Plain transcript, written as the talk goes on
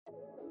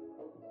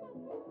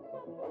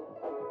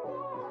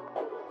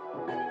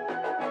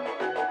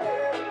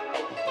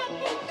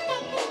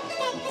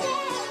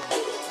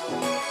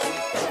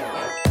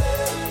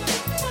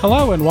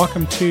Hello and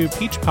welcome to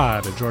Peach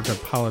Pod, a Georgia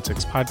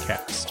politics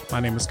podcast. My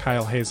name is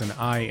Kyle Hayes and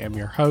I am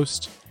your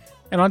host.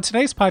 And on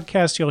today's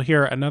podcast, you'll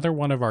hear another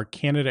one of our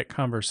candidate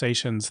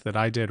conversations that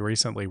I did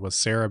recently with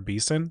Sarah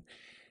Beeson.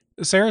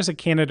 Sarah is a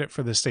candidate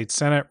for the state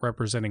Senate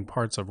representing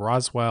parts of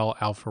Roswell,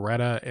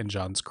 Alpharetta, and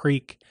Johns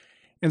Creek.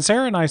 And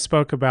Sarah and I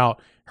spoke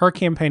about her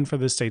campaign for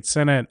the state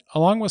Senate,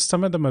 along with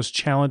some of the most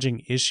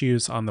challenging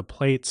issues on the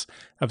plates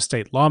of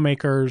state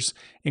lawmakers,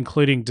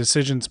 including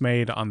decisions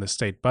made on the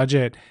state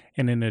budget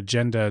and an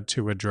agenda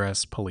to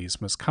address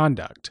police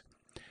misconduct.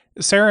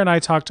 Sarah and I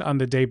talked on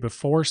the day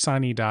before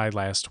Sine died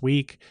last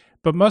week,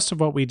 but most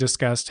of what we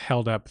discussed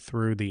held up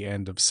through the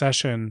end of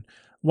session.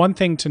 One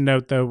thing to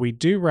note, though, we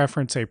do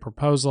reference a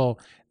proposal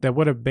that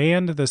would have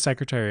banned the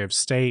Secretary of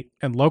State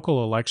and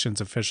local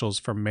elections officials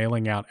from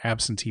mailing out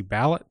absentee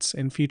ballots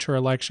in future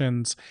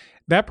elections.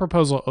 That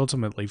proposal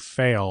ultimately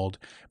failed,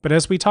 but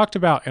as we talked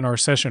about in our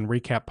session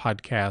recap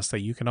podcast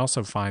that you can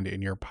also find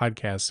in your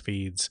podcast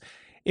feeds,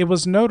 it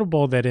was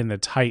notable that in the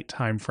tight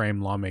time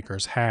frame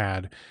lawmakers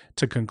had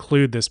to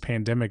conclude this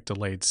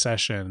pandemic-delayed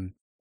session,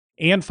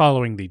 and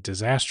following the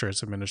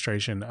disastrous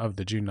administration of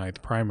the June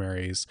 9th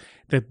primaries,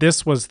 that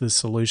this was the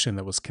solution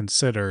that was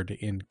considered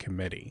in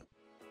committee.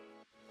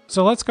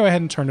 So let's go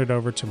ahead and turn it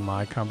over to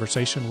my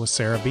conversation with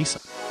Sarah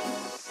Beeson.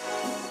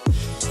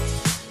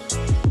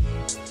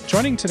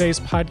 Joining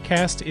today's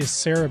podcast is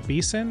Sarah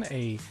Beeson,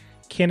 a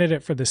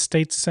candidate for the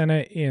state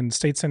Senate in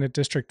State Senate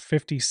District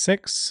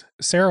 56.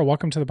 Sarah,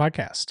 welcome to the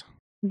podcast.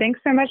 Thanks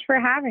so much for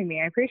having me.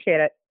 I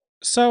appreciate it.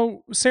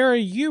 So, Sarah,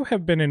 you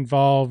have been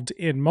involved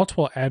in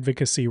multiple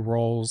advocacy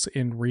roles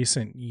in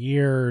recent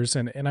years,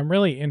 and I'm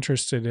really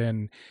interested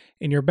in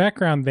your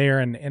background there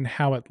and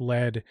how it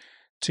led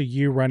to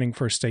you running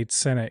for state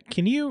Senate.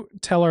 Can you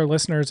tell our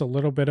listeners a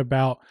little bit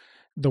about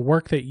the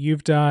work that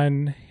you've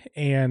done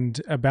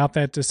and about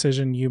that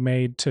decision you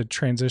made to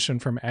transition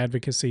from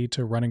advocacy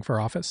to running for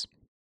office?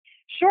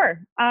 Sure.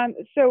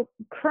 So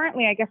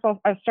currently, I guess I'll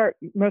start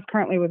most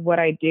currently with what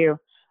I do.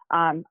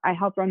 I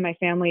help run my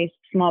family's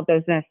small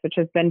business, which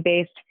has been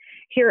based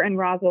here in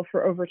Roswell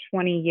for over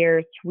 20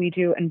 years. We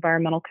do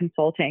environmental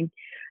consulting.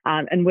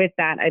 And with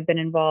that, I've been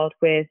involved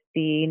with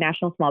the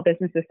National Small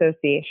Business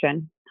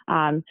Association.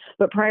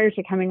 But prior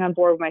to coming on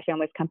board with my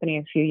family's company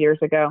a few years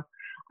ago,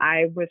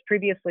 I was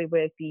previously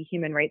with the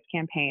Human Rights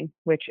Campaign,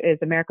 which is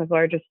America's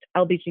largest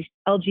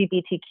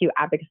LGBTQ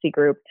advocacy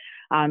group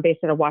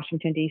based out of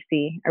Washington,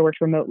 D.C. I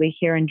worked remotely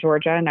here in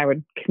Georgia, and I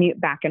would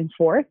commute back and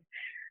forth.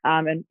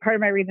 And part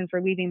of my reason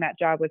for leaving that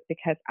job was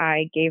because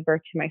I gave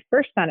birth to my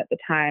first son at the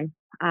time,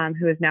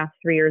 who is now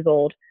 3 years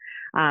old.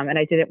 And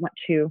I didn't want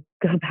to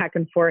go back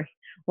and forth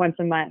once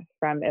a month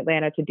from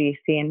Atlanta to DC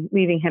and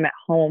leaving him at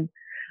home.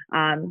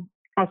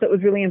 Also, it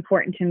was really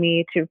important to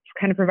me to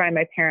kind of provide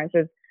my parents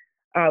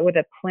with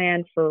a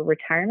plan for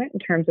retirement in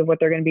terms of what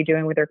they're going to be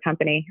doing with their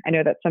company. I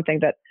know that's something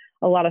that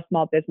a lot of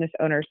small business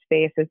owners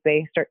face as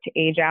they start to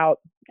age out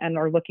and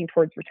are looking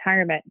towards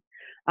retirement.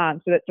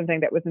 So that's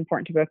something that was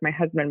important to both my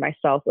husband and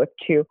myself with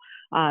to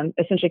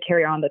essentially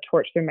carry on the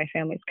torch through my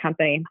family's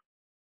company.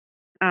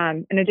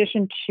 In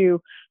addition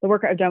to the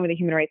work I've done with the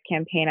Human Rights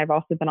Campaign, I've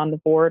also been on the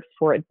board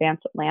for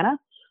Advance Atlanta,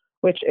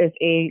 which is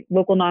a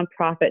local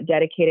nonprofit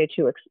dedicated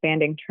to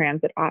expanding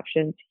transit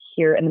options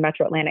here in the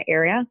Metro Atlanta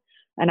area.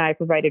 And I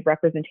provided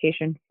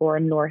representation for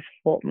North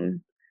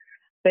Fulton.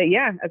 But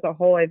yeah, as a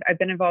whole, I've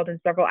been involved in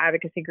several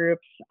advocacy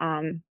groups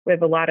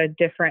with a lot of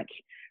different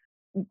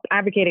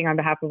advocating on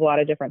behalf of a lot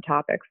of different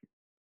topics.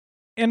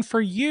 And for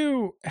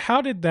you,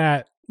 how did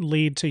that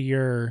lead to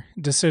your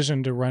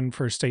decision to run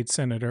for state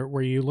senator?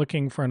 Were you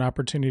looking for an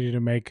opportunity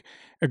to make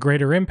a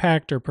greater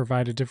impact or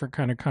provide a different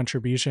kind of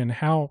contribution?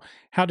 How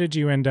did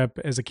you end up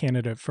as a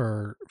candidate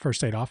for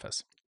state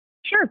office?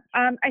 Sure.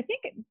 I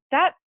think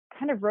that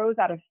kind of rose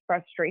out of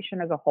frustration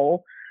as a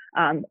whole,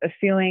 of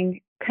feeling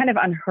kind of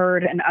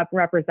unheard and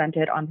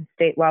unrepresented on the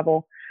state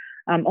level.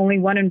 Only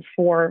 1 in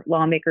 4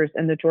 lawmakers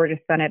in the Georgia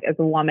Senate is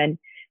a woman.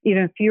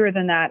 Even fewer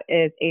than that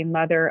is a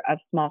mother of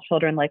small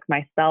children like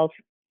myself.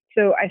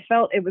 So I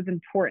felt it was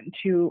important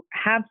to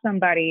have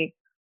somebody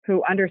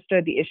who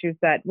understood the issues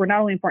that were not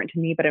only important to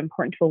me, but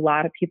important to a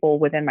lot of people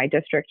within my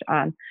district,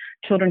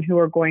 children who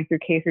are going through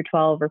K through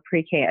 12 or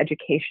pre-K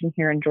education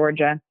here in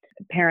Georgia,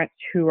 parents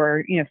who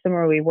are,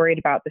 similarly worried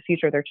about the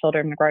future of their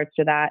children in regards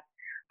to that.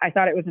 I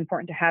thought it was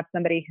important to have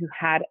somebody who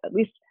had at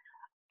least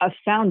a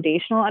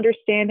foundational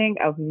understanding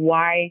of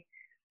why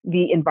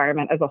the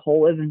environment as a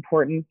whole is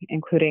important,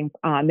 including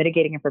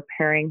mitigating and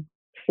preparing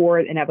for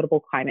inevitable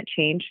climate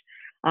change.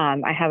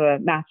 I have a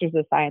master's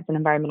of science in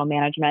environmental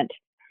management,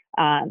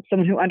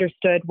 someone who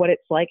understood what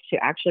it's like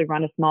to actually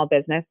run a small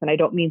business. And I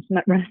don't mean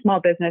run a small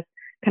business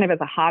kind of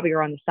as a hobby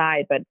or on the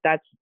side, but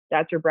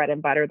that's your bread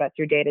and butter. That's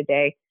your day to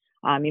day.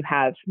 You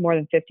have more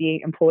than 50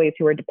 employees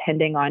who are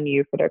depending on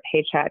you for their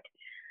paycheck.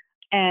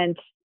 And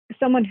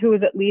someone who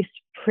is at least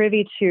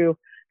privy to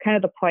kind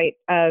of the plight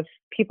of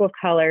people of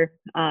color,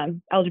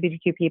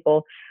 LGBTQ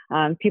people,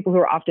 people who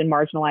are often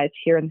marginalized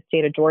here in the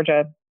state of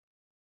Georgia.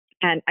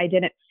 And I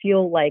didn't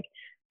feel like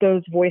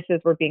those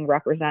voices were being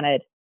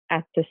represented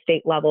at the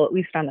state level, at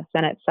least on the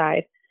Senate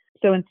side.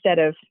 So instead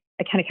of,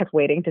 I kind of kept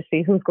waiting to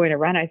see who's going to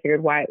run. I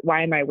figured, why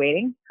am I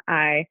waiting?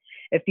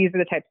 If these are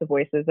the types of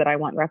voices that I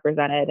want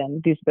represented,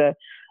 and these are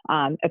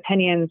the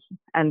opinions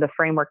and the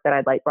framework that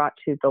I'd like brought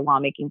to the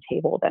lawmaking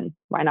table, then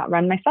why not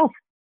run myself?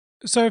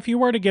 So, if you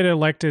were to get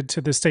elected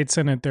to the state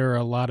senate, there are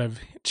a lot of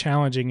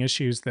challenging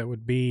issues that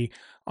would be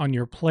on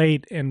your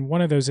plate. And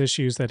one of those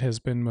issues that has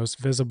been most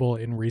visible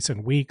in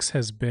recent weeks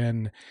has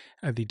been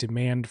the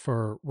demand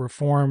for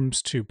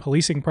reforms to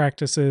policing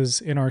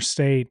practices in our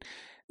state.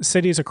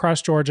 Cities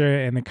across Georgia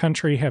and the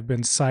country have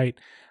been site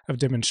of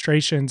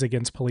demonstrations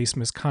against police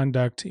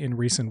misconduct in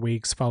recent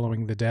weeks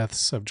following the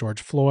deaths of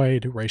George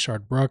Floyd,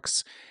 Rayshard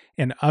Brooks,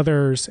 and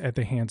others at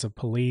the hands of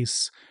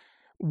police.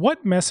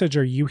 What message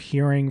are you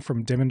hearing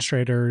from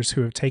demonstrators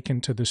who have taken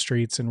to the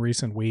streets in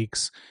recent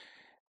weeks?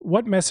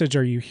 What message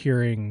are you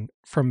hearing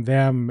from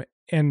them,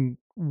 and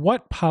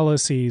what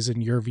policies,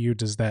 in your view,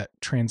 does that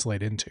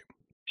translate into?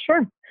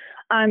 Sure.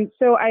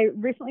 So I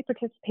recently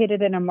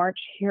participated in a march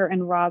here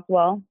in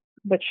Roswell,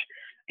 which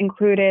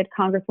included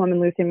Congresswoman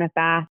Lucy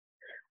McBath,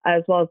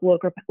 as well as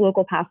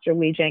local pastor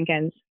Lee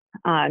Jenkins.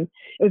 It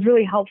was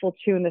really helpful,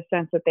 too, in the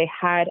sense that they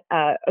had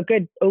a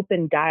good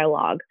open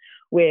dialogue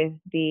with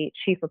the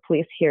chief of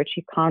police here,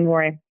 Chief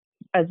Conroy,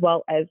 as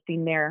well as the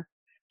mayor,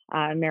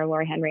 Mayor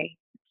Lori Henry.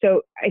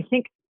 So I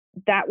think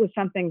that was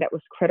something that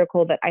was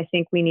critical that I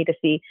think we need to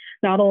see,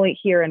 not only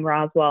here in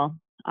Roswell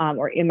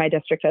or in my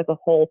district as a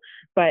whole,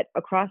 but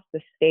across the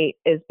state,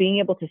 is being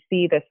able to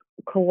see this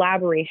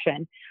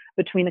collaboration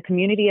between the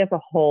community as a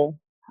whole,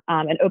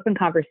 an open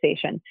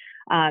conversation.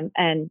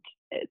 And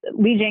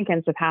Lee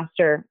Jenkins, the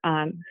pastor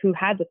who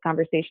had this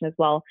conversation as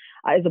well,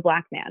 is a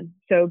Black man.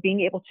 So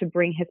being able to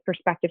bring his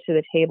perspective to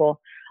the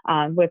table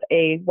with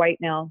a white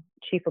male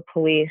chief of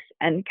police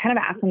and kind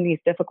of asking these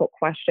difficult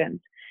questions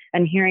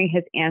and hearing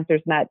his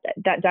answers, and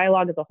that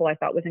dialogue as a whole, I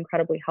thought was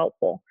incredibly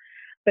helpful.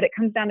 But it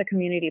comes down to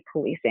community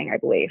policing, I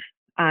believe.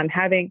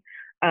 Having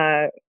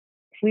a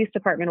police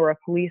department or a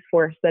police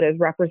force that is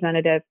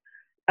representative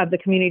of the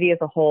community as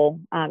a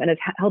whole and is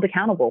held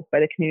accountable by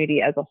the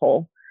community as a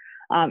whole.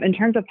 In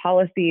terms of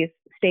policies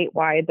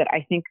statewide that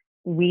I think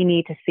we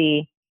need to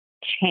see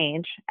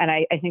change, and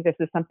I think this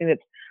is something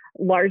that's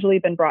largely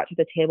been brought to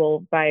the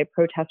table by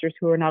protesters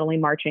who are not only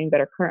marching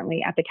but are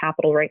currently at the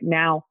Capitol right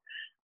now,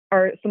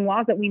 are some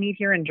laws that we need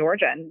here in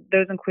Georgia. And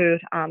those include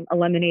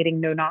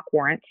eliminating no-knock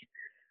warrants.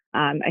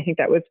 I think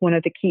that was one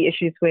of the key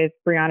issues with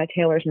Breonna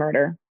Taylor's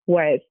murder,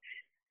 was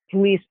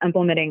police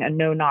implementing a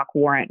no-knock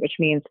warrant, which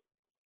means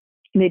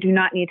they do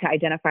not need to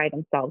identify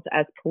themselves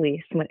as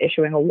police when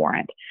issuing a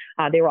warrant.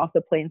 They were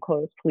also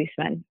plainclothes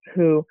policemen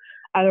who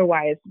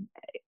otherwise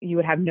you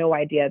would have no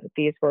idea that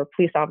these were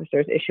police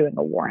officers issuing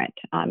a warrant.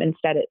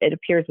 Instead, it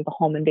appears as a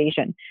home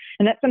invasion.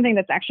 And that's something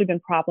that's actually been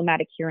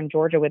problematic here in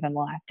Georgia within the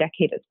last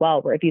decade as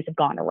well, where these have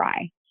gone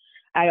awry.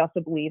 I also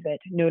believe that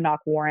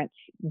no-knock warrants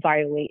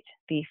violate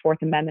the Fourth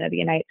Amendment of the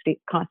United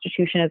States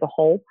Constitution as a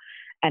whole.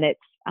 And it's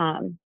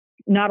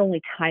not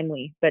only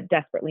timely, but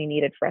desperately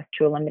needed for us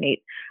to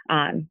eliminate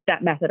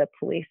that method of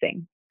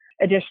policing.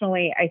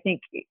 Additionally, I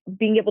think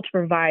being able to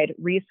provide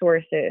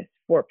resources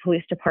for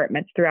police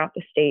departments throughout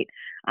the state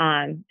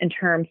in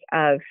terms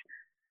of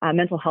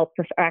mental health,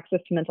 access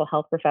to mental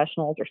health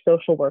professionals or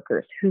social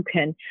workers who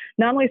can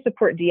not only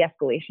support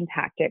de-escalation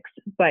tactics,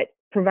 but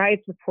provide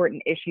support in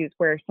issues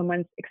where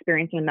someone's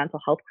experiencing a mental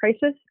health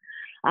crisis.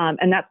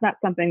 And that's not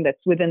something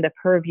that's within the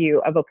purview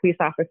of a police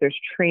officer's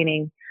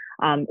training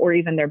or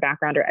even their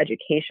background or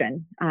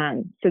education.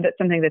 So that's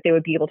something that they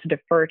would be able to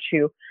defer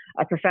to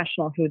a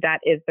professional who that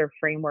is their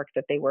framework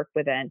that they work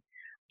within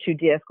to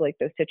de-escalate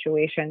those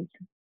situations.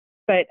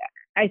 But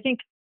I think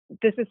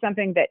this is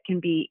something that can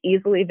be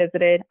easily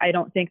visited. I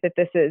don't think that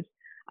this is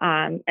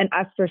an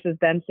us versus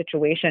them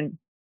situation.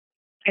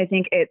 I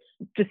think it's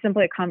just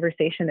simply a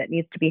conversation that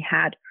needs to be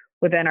had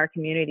within our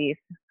communities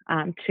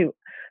to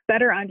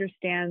better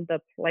understand the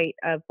plight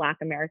of Black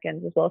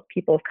Americans as well as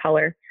people of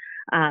color,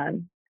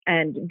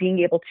 and being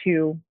able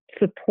to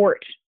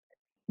support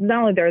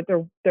not only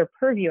their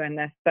purview in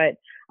this, but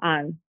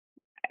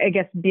I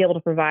guess be able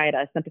to provide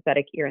a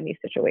sympathetic ear in these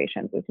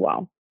situations as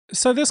well.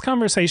 So this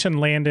conversation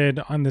landed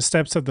on the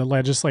steps of the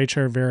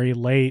legislature very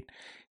late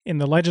in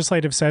the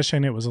legislative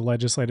session. It was a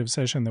legislative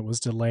session that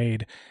was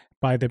delayed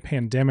by the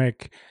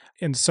pandemic.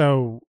 And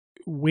so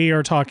we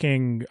are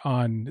talking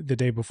on the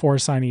day before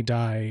Sine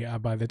Die.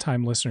 By the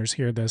time listeners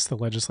hear this, the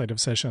legislative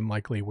session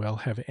likely will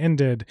have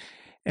ended.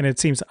 And it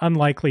seems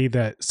unlikely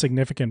that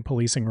significant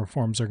policing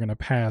reforms are going to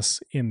pass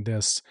in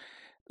this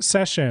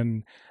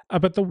session.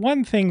 But the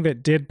one thing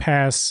that did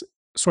pass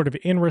sort of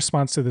in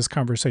response to this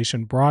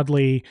conversation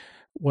broadly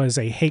was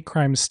a hate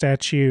crime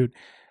statute.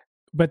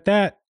 But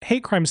that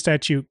hate crime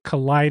statute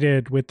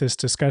collided with this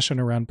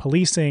discussion around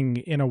policing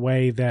in a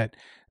way that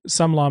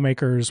some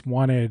lawmakers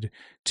wanted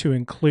to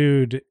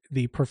include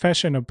the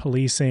profession of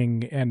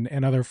policing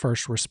and other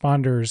first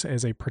responders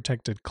as a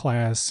protected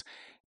class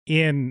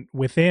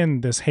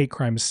within this hate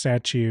crime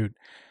statute.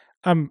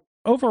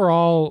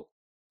 Overall,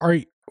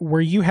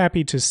 were you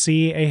happy to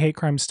see a hate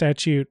crime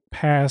statute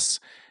pass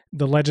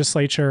the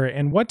legislature,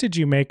 and what did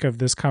you make of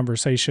this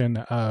conversation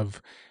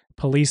of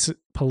police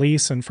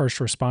and first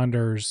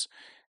responders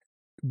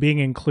being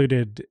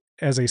included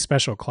as a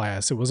special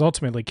class? It was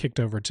ultimately kicked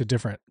over to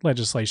different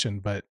legislation,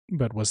 but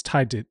was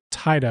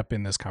tied up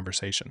in this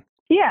conversation.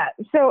 Yeah.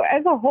 So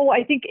as a whole,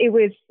 I think it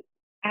was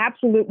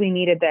absolutely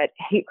needed that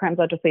hate crimes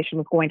legislation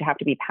was going to have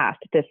to be passed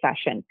this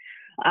session.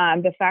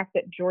 The fact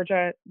that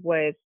Georgia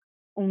was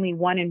only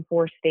one in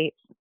 4 states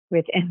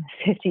within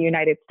the 50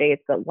 United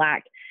States that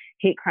lacked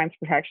hate crimes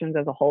protections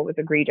as a whole was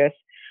egregious.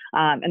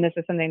 And this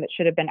is something that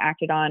should have been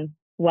acted on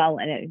well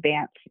in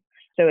advance.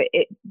 So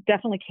it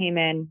definitely came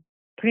in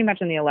pretty much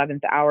in the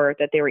 11th hour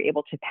that they were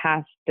able to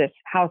pass this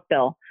House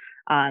bill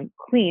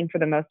clean for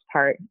the most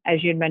part.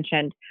 As you had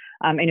mentioned,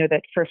 I know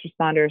that first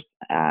responders,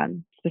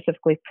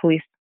 specifically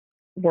police,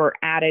 were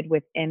added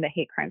within the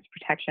hate crimes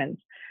protections.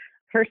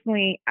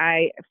 Personally,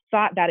 I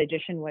thought that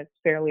addition was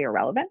fairly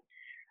irrelevant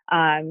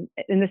in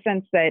the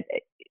sense that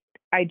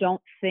I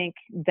don't think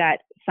that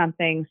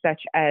something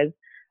such as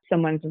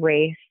someone's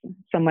race,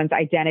 someone's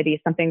identity,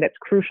 something that's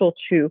crucial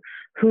to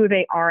who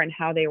they are and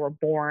how they were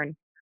born,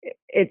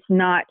 it's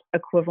not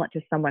equivalent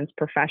to someone's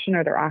profession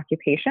or their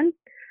occupation.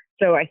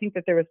 So I think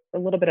that there was a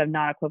little bit of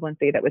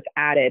non-equivalency that was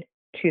added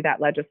to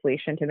that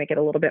legislation to make it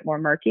a little bit more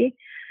murky.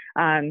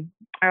 I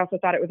also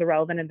thought it was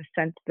irrelevant in the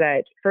sense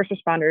that first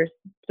responders,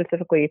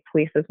 specifically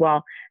police as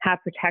well, have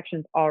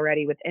protections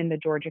already within the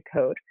Georgia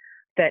Code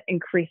that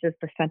increases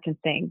the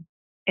sentencing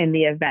in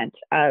the event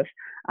of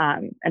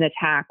an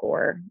attack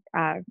or,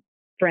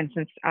 for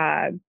instance,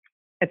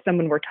 if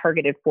someone were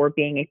targeted for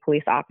being a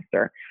police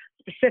officer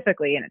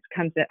specifically, and it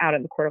comes out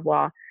in the court of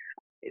law,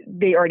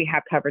 they already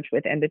have coverage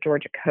within the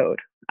Georgia Code.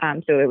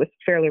 So it was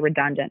fairly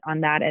redundant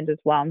on that end as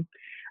well.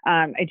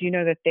 I do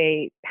know that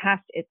they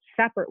passed it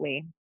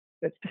separately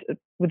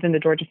within the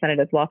Georgia Senate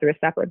as well through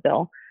a separate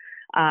bill.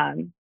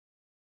 And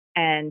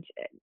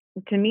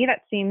to me,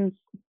 that seems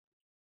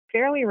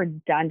fairly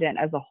redundant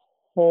as a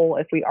whole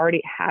if we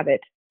already have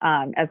it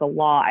as a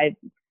law.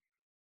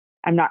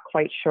 I'm not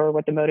quite sure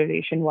what the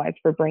motivation was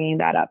for bringing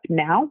that up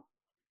now.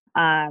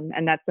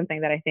 And that's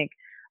something that I think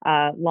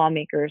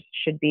lawmakers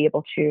should be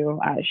able to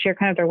share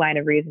kind of their line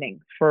of reasoning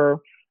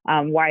for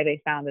why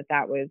they found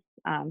that was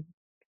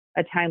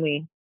a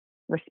timely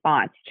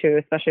response to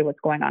especially what's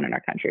going on in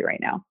our country right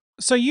now.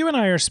 So you and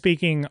I are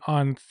speaking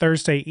on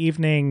Thursday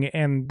evening,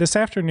 and this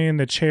afternoon,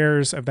 the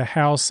chairs of the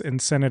House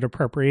and Senate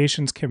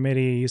Appropriations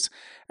Committees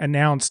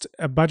announced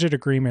a budget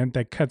agreement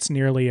that cuts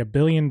nearly $1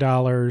 billion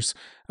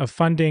of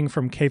funding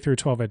from K through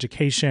 12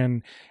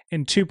 education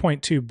and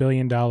 $2.2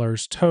 billion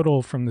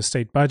total from the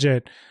state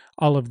budget,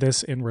 all of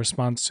this in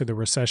response to the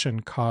recession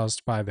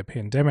caused by the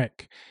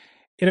pandemic.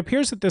 It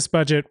appears that this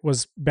budget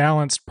was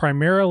balanced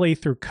primarily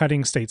through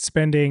cutting state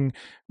spending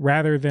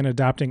rather than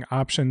adopting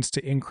options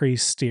to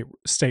increase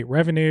state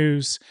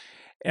revenues.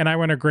 And I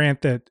want to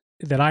grant that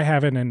I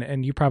haven't,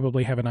 and you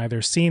probably haven't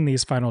either, seen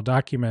these final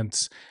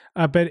documents.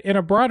 But in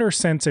a broader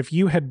sense, if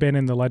you had been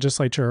in the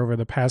legislature over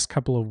the past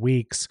couple of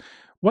weeks,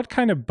 what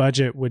kind of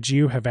budget would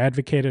you have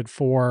advocated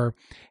for?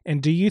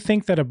 And do you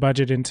think that a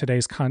budget in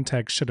today's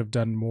context should have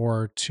done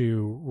more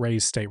to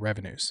raise state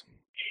revenues?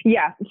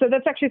 Yeah, so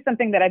that's actually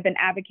something that I've been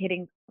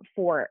advocating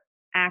for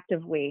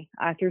actively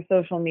through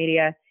social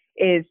media,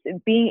 is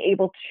being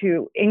able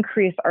to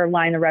increase our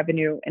line of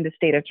revenue in the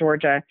state of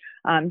Georgia.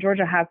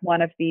 Georgia has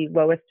one of the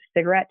lowest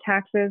cigarette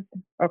taxes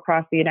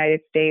across the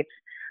United States.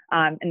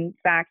 In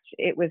fact,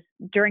 it was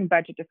during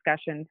budget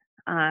discussions,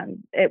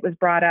 it was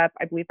brought up,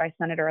 I believe, by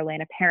Senator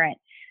Elena Parent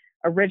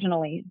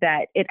originally,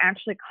 that it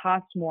actually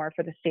costs more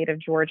for the state of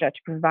Georgia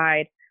to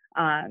provide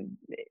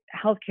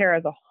healthcare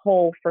as a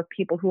whole for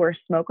people who are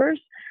smokers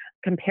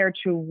compared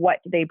to what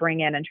they bring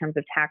in terms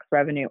of tax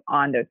revenue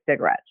on those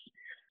cigarettes.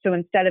 So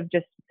instead of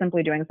just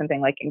simply doing something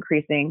like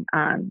increasing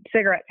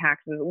cigarette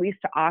taxes, at least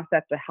to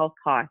offset the health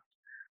costs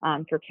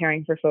for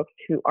caring for folks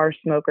who are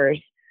smokers,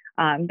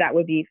 that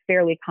would be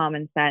fairly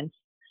common sense.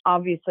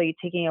 Obviously,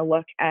 taking a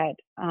look at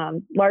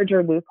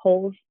larger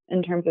loopholes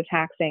in terms of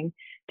taxing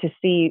to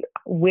see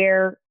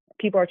where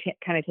people are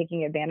kind of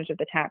taking advantage of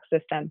the tax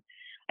system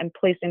and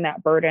placing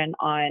that burden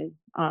on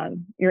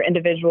your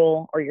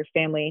individual or your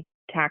family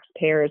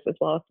taxpayers as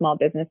well as small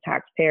business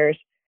taxpayers.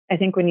 I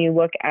think when you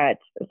look at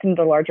some of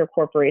the larger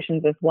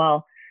corporations as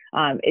well,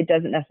 it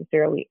doesn't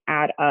necessarily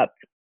add up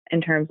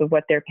in terms of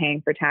what they're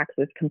paying for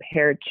taxes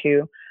compared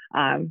to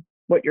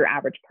what your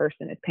average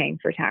person is paying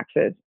for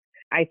taxes.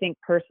 I think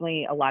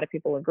personally, a lot of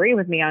people agree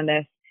with me on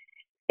this.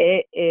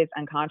 It is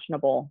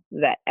unconscionable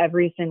that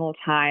every single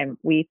time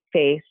we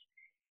face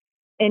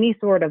any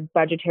sort of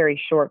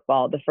budgetary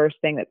shortfall, the first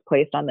thing that's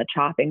placed on the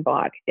chopping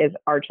block is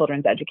our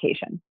children's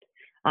education.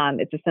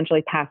 It's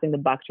essentially passing the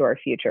buck to our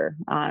future.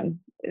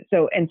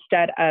 So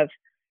instead of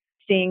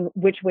seeing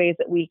which ways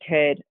that we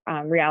could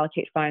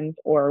reallocate funds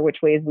or which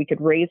ways we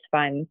could raise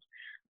funds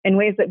in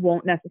ways that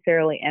won't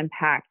necessarily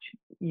impact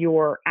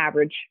your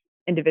average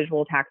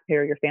individual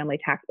taxpayer, your family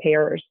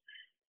taxpayers,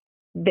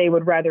 they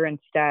would rather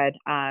instead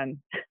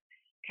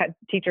cut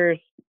teachers'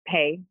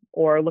 pay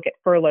or look at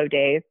furlough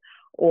days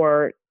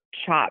or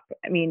chop.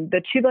 I mean,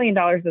 the $2 billion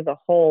as a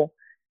whole,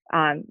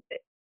 um,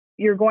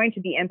 you're going to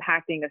be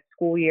impacting a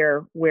school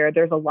year where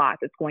there's a lot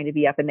that's going to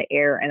be up in the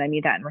air. And I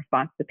mean that in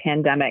response to the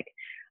pandemic.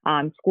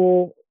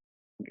 School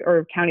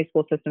or county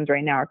school systems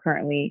right now are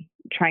currently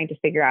trying to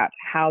figure out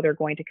how they're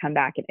going to come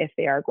back and if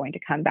they are going to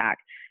come back.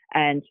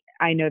 And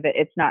I know that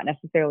it's not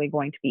necessarily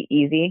going to be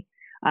easy,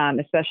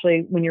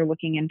 especially when you're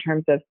looking in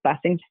terms of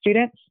busing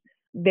students.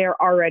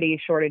 There are already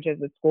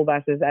shortages of school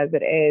buses as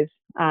it is,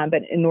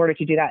 but in order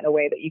to do that in a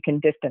way that you can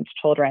distance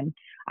children,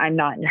 I'm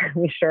not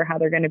entirely sure how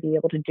they're going to be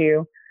able to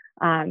do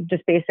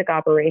just basic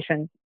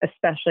operations,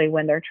 especially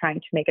when they're trying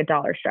to make a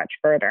dollar stretch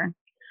further.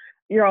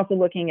 You're also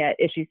looking at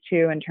issues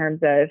too in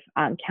terms of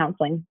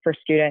counseling for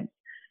students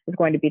is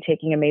going to be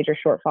taking a major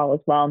shortfall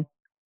as well.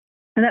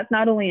 And that's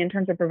not only in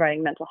terms of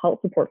providing mental health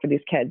support for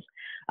these kids,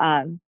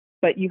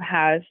 but you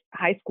have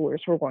high schoolers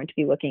who are going to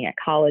be looking at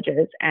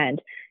colleges,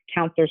 and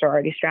counselors are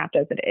already strapped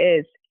as it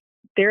is.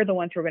 They're the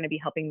ones who are going to be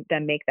helping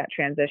them make that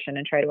transition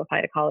and try to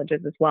apply to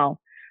colleges as well.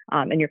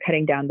 And you're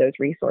cutting down those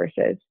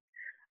resources.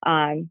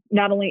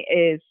 Not only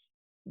is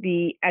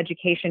the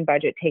education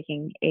budget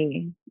taking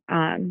a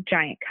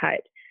giant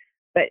cut,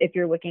 but if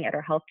you're looking at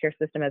our healthcare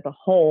system as a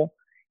whole,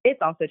 it's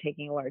also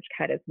taking a large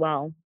cut as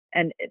well.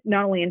 And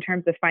not only in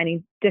terms of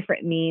finding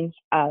different means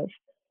of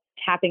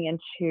tapping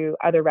into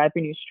other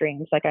revenue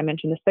streams, like I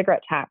mentioned, the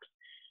cigarette tax,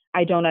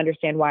 I don't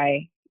understand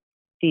why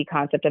the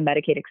concept of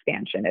Medicaid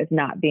expansion is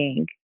not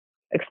being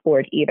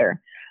explored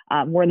either.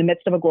 We're in the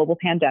midst of a global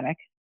pandemic,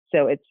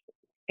 so it's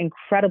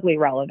incredibly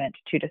relevant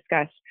to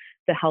discuss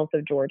the health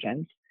of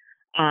Georgians.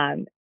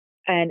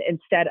 And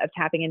instead of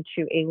tapping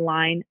into a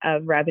line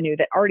of revenue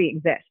that already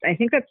exists. I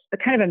think that's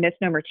kind of a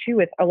misnomer too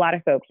with a lot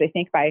of folks. They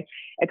think by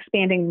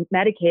expanding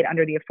Medicaid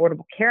under the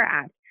Affordable Care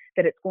Act,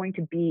 that it's going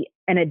to be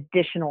an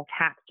additional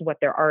tax to what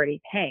they're already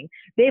paying.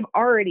 They've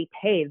already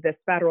paid this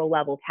federal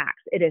level tax.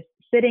 It is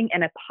sitting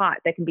in a pot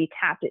that can be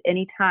tapped at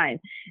any time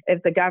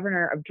if the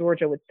governor of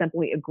Georgia would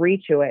simply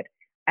agree to it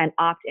and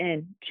opt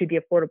in to the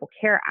Affordable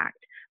Care Act.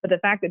 But the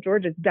fact that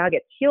Georgia's dug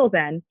its heels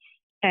in,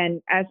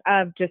 and as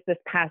of just this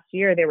past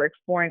year, they were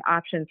exploring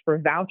options for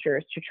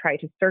vouchers to try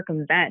to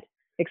circumvent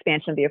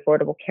expansion of the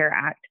Affordable Care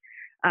Act.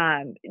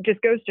 It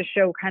just goes to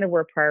show kind of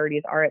where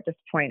priorities are at this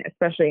point,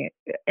 especially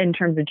in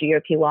terms of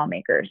GOP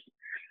lawmakers.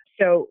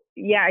 So,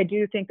 yeah, I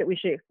do think that we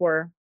should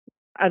explore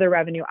other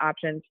revenue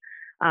options.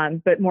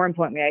 But more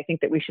importantly, I think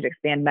that we should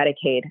expand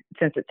Medicaid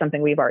since it's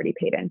something we've already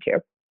paid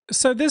into.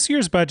 So this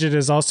year's budget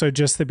is also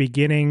just the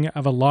beginning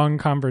of a long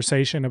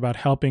conversation about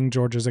helping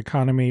Georgia's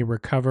economy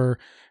recover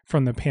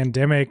from the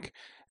pandemic.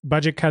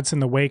 Budget cuts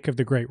in the wake of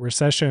the Great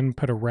Recession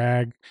put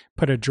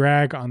a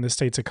drag on the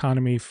state's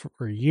economy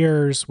for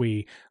years.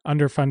 We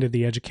underfunded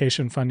the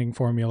education funding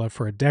formula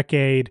for a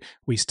decade.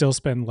 We still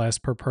spend less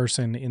per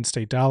person in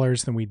state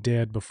dollars than we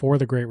did before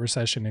the Great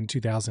Recession in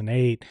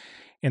 2008.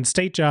 And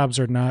state jobs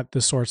are not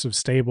the source of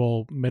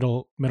stable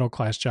middle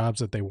class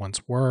jobs that they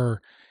once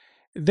were.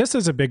 This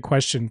is a big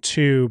question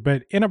too,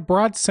 but in a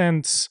broad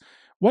sense,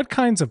 what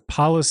kinds of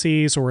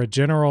policies or a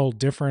general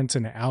difference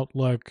in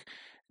outlook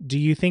do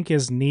you think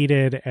is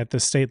needed at the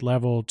state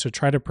level to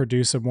try to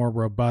produce a more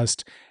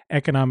robust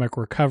economic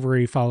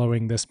recovery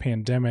following this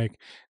pandemic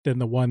than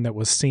the one that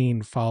was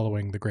seen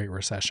following the Great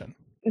Recession?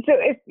 So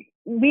if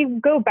we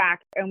go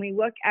back and we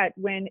look at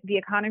when the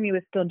economy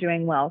was still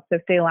doing well, so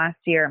say last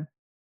year,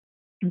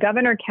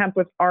 Governor Kemp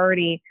was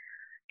already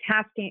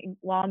tasking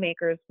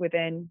lawmakers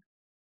within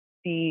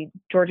the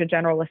Georgia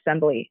General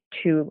Assembly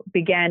to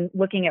begin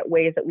looking at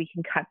ways that we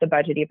can cut the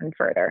budget even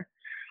further.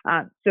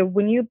 So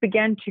when you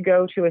begin to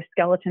go to a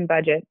skeleton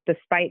budget,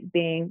 despite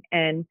being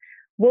in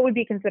what would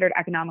be considered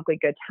economically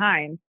good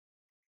times,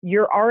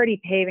 you're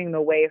already paving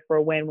the way for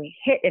when we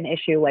hit an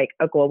issue like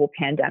a global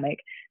pandemic,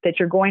 that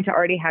you're going to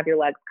already have your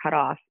legs cut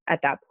off at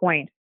that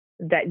point,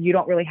 that you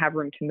don't really have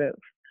room to move.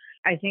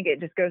 I think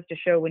it just goes to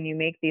show when you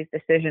make these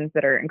decisions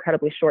that are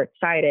incredibly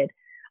short-sighted,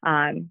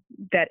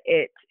 that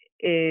it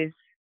is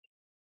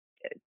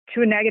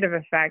to a negative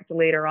effect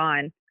later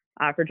on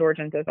for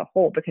Georgians as a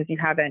whole, because you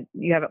haven't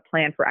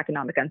planned for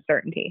economic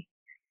uncertainty.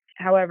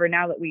 However,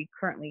 now that we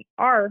currently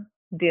are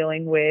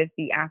dealing with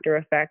the after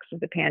effects of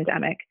the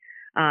pandemic,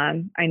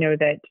 I know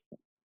that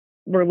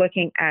we're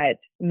looking at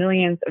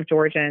millions of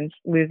Georgians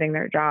losing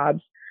their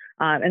jobs.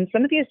 And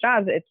some of these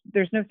jobs,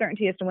 there's no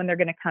certainty as to when they're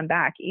going to come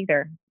back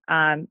either.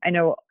 I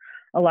know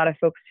a lot of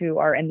folks who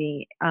are in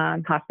the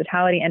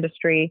hospitality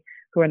industry,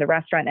 who are in the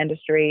restaurant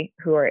industry,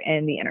 who are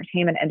in the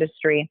entertainment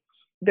industry.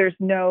 There's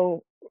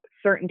no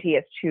certainty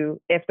as to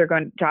if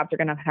jobs are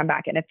going to come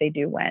back, and if they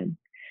do, when.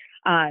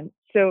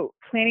 So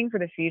planning for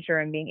the future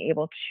and being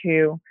able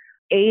to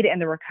aid in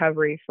the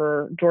recovery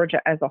for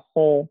Georgia as a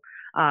whole,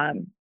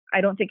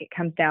 I don't think it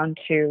comes down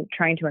to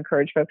trying to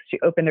encourage folks to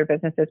open their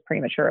businesses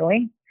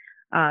prematurely.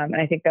 And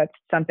I think that's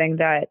something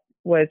that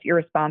was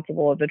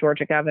irresponsible of the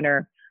Georgia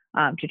governor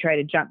to try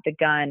to jump the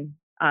gun,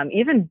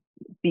 even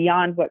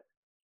beyond what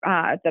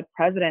the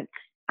president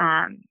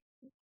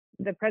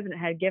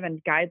had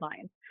given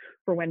guidelines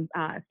for when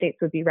states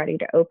would be ready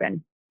to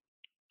open.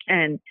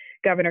 And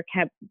Governor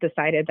Kemp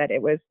decided that it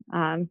was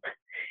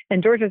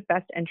in Georgia's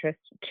best interest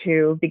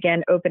to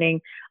begin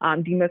opening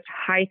the most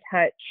high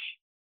touch,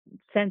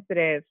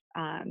 sensitive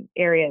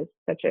areas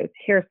such as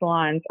hair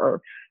salons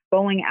or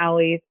bowling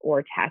alleys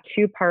or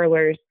tattoo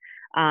parlors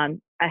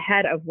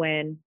ahead of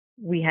when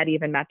we had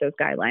even met those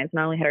guidelines.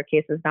 Not only had our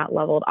cases not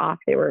leveled off,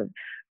 they were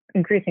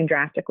increasing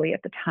drastically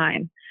at the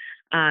time.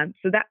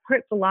 So that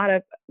puts a lot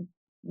of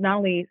not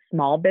only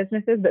small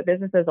businesses, but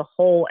business as a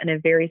whole in a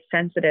very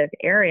sensitive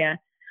area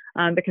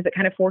because it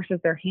kind of forces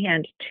their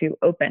hand to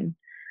open.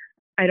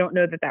 I don't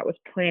know that that was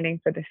planning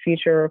for the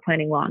future or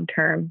planning long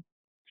term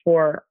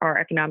for our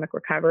economic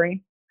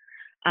recovery.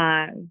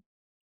 And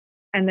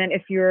then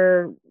if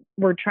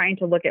we're trying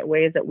to look at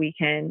ways that we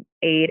can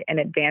aid in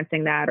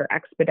advancing that or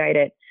expedite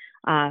it,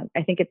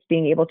 I think it's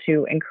being able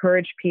to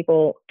encourage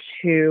people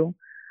to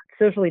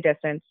socially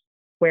distance,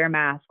 wear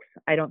masks.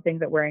 I don't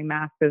think that wearing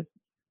masks is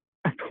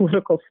a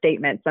political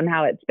statement.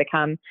 Somehow it's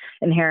become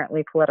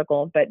inherently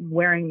political, but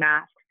wearing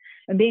masks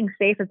and being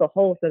safe as a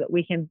whole so that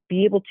we can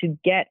be able to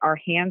get our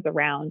hands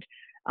around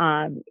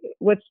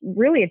what's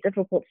really a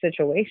difficult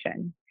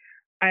situation.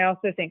 I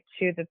also think,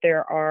 too, that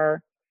there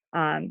are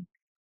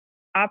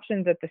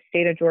options that the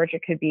state of Georgia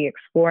could be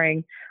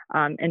exploring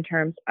in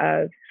terms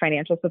of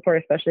financial support,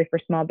 especially for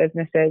small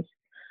businesses.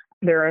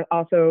 There are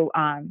also,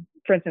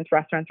 for instance,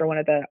 restaurants are one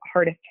of the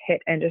hardest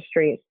hit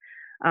industries.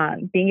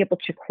 Being able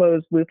to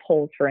close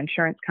loopholes for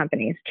insurance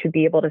companies to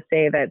be able to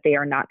say that they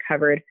are not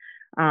covered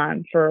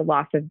for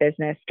loss of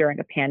business during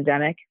a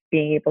pandemic,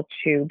 being able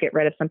to get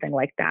rid of something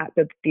like that,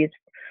 so that these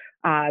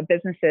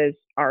businesses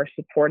are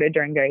supported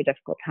during very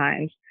difficult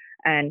times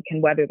and can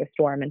weather the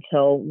storm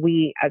until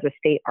we as a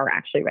state are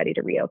actually ready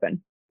to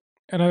reopen.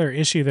 Another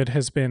issue that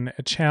has been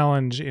a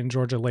challenge in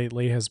Georgia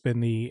lately has been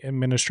the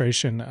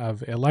administration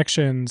of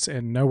elections,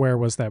 and nowhere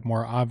was that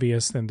more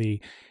obvious than the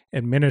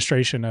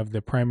administration of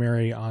the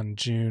primary on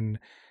June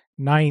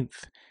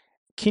 9th.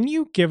 Can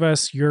you give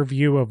us your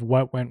view of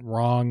what went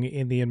wrong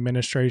in the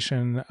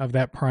administration of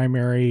that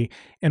primary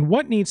and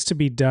what needs to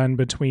be done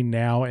between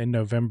now and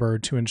November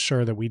to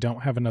ensure that we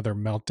don't have another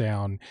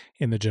meltdown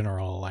in the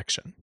general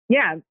election?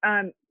 Yeah.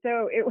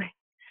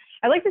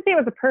 I like to say it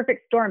was a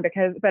perfect storm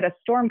but a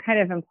storm kind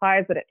of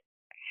implies that it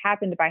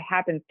happened by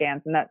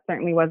happenstance, and that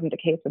certainly wasn't the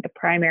case with the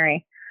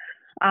primary.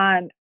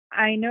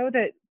 I know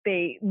that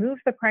they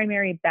moved the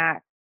primary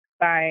back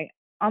by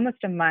almost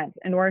a month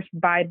in order to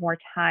buy more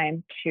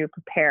time to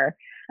prepare.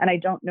 And I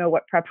don't know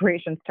what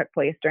preparations took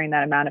place during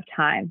that amount of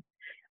time.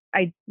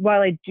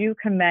 While I do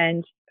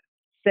commend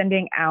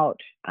sending out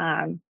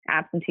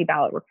absentee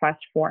ballot request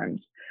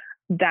forms,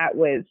 that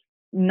was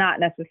not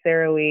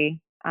necessarily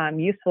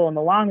useful in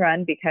the long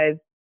run, because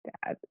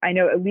I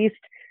know at least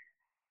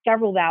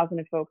several thousand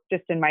of folks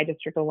just in my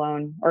district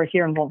alone, or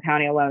here in Fulton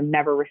County alone,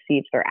 never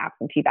received their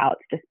absentee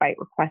ballots despite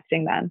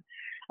requesting them.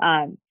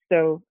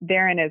 So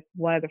therein is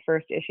one of the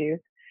first issues.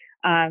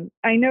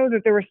 I know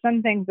that there were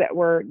some things that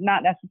were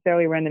not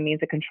necessarily within the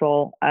means of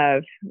control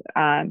of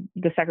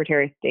the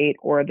Secretary of State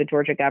or the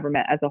Georgia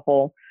government as a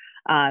whole.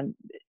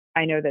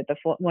 I know that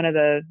one of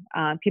the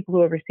people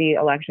who oversee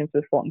elections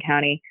with Fulton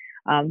County,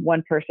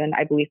 one person,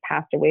 I believe,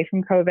 passed away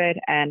from COVID,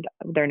 and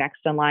their next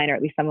in line, or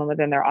at least someone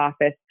within their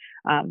office,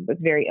 was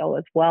very ill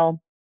as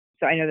well.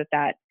 So I know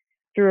that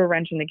threw a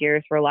wrench in the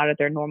gears for a lot of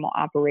their normal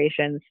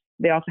operations.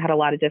 They also had a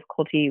lot of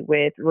difficulty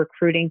with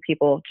recruiting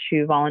people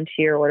to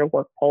volunteer or to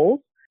work polls.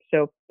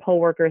 So poll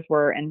workers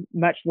were in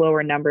much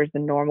lower numbers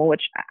than normal,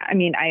 which, I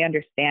mean, I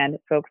understand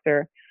folks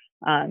are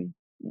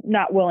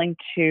not willing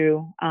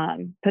to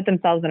put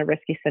themselves in a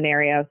risky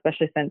scenario,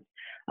 especially since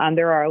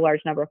there are a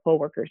large number of poll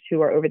workers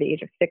who are over the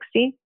age of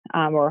 60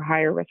 or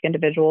higher risk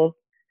individuals.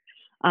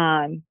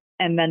 And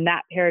then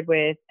that paired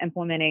with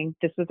implementing,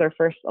 this was their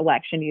first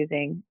election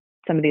using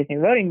some of these new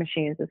voting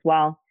machines as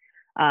well.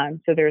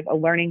 So there's a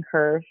learning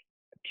curve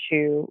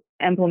to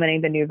implementing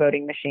the new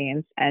voting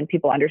machines and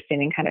people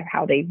understanding kind of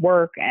how they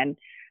work and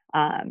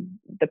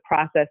the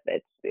process.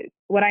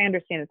 What I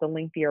understand is a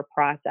lengthier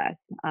process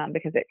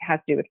because it has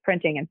to do with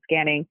printing and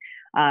scanning,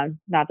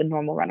 not the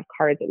normal run of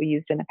cards that we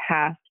used in the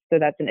past. So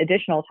that's an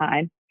additional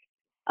time.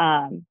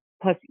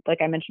 Plus, like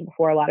I mentioned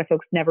before, a lot of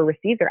folks never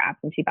receive their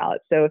absentee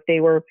ballots. So if they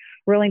were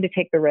willing to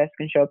take the risk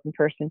and show up in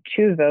person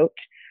to vote,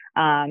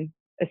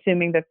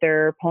 assuming that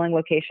their polling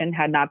location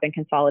had not been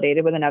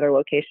consolidated with another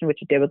location,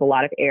 which it did with a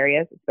lot of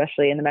areas,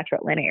 especially in the Metro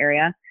Atlanta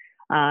area,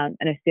 and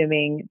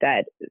assuming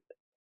that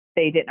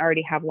they didn't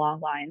already have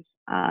long lines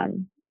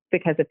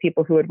because of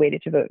people who had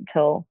waited to vote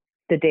until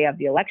the day of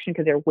the election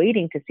because they're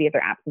waiting to see if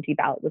their absentee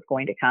ballot was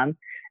going to come,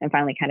 and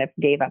finally kind of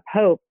gave up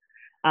hope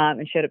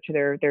and showed up to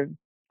their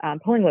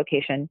polling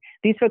location.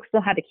 These folks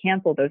still had to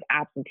cancel those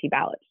absentee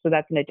ballots. So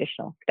that's an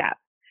additional step.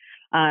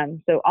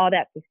 So all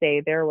that to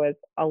say, there was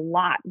a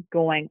lot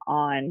going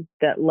on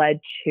that led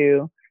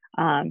to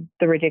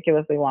the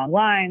ridiculously long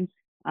lines,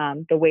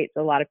 the waits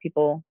a lot of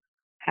people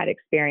had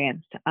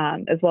experienced,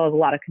 as well as a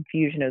lot of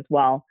confusion as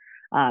well.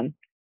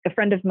 A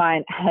friend of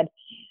mine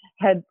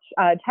had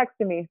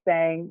texted me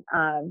saying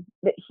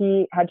that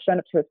he had shown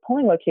up to his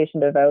polling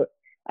location to vote,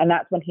 and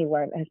that's when he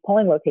learned that his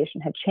polling location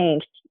had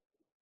changed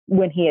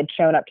when he had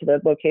shown up to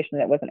the location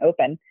that wasn't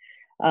open.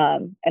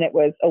 And it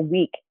was a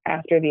week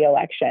after the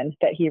election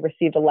that he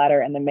received a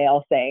letter in the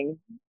mail saying,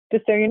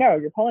 just so you know,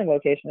 your polling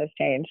location has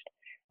changed.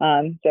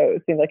 So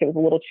it seemed like it was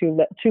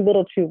a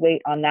little too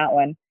late on that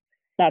one.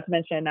 Not to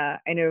mention, I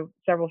know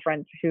several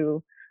friends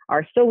who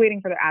are still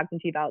waiting for their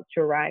absentee ballots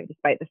to arrive,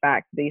 despite the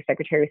fact the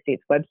Secretary of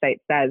State's website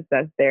says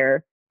that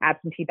their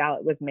absentee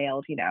ballot was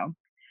mailed,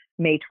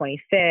 May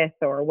 25th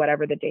or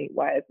whatever the date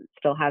was. It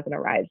still hasn't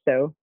arrived.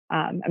 So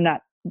I'm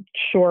not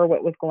sure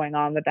what was going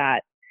on with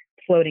that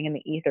floating in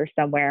the ether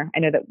somewhere. I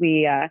know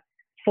that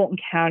Fulton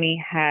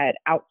County had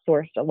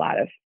outsourced a lot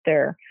of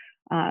their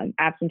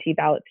absentee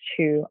ballots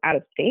to out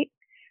of state.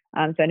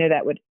 So I know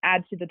that would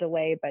add to the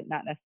delay, but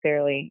not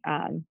necessarily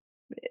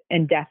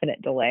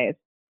indefinite delays.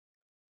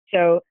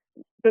 So,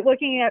 but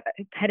looking at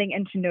heading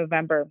into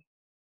November,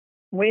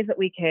 ways that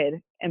we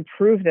could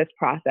improve this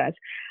process,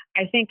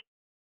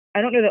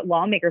 I don't know that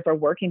lawmakers are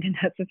working to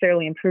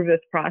necessarily improve this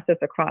process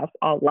across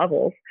all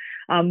levels.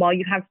 While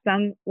you have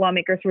some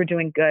lawmakers who are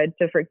doing good,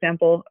 so for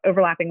example,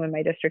 overlapping with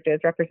my district is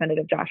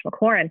Representative Josh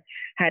McLaurin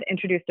had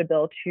introduced a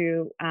bill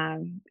to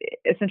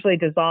essentially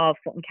dissolve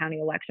Fulton County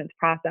elections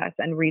process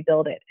and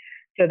rebuild it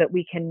so that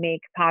we can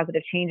make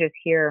positive changes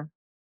here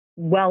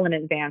well in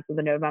advance of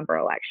the November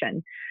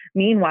election.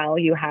 Meanwhile,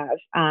 you have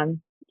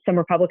some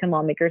Republican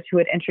lawmakers who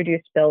had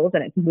introduced bills,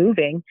 and it's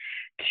moving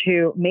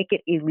to make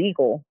it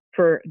illegal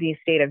for the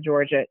state of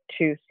Georgia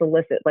to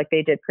solicit, like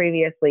they did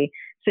previously,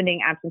 sending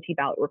absentee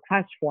ballot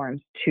request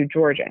forms to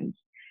Georgians.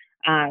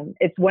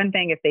 It's one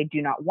thing if they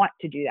do not want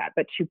to do that,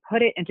 but to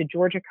put it into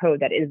Georgia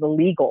code that it is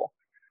illegal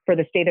for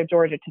the state of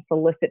Georgia to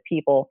solicit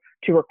people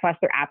to request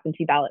their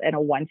absentee ballot in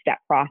a one-step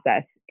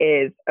process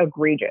is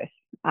egregious.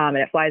 And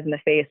it flies in the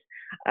face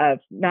of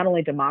not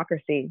only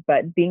democracy,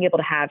 but being able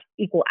to have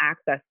equal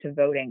access to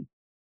voting.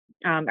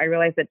 I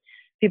realize that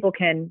people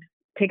can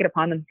take it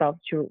upon themselves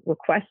to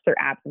request their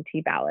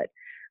absentee ballot.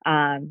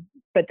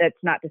 But that's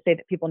not to say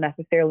that people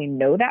necessarily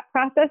know that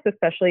process,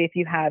 especially if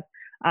you have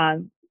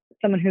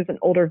someone who's an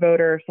older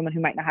voter, someone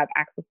who might not have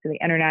access to the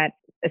internet,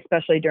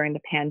 especially during the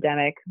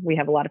pandemic. We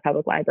have a lot of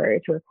public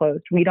libraries who are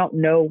closed. We don't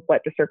know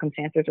what the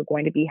circumstances are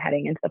going to be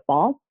heading into the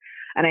fall.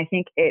 And I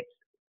think it's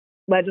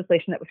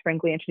legislation that was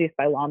frankly introduced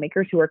by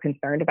lawmakers who are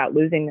concerned about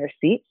losing their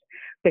seats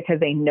because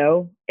they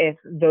know if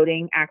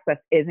voting access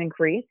is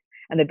increased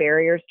and the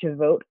barriers to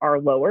vote are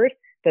lowered,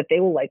 that they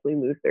will likely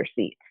lose their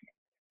seats.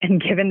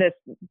 And given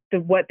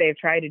what they've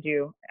tried to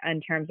do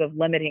in terms of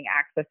limiting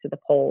access to the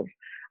polls,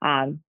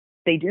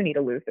 they do need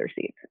to lose their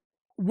seats.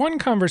 One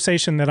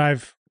conversation that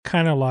I've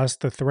kind of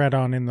lost the thread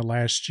on in the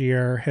last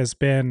year has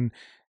been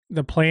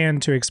the plan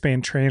to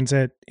expand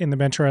transit in the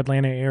metro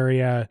Atlanta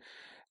area.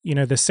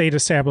 The state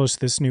established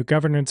this new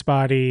governance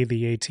body,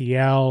 the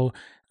ATL.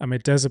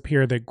 It does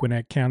appear that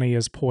Gwinnett County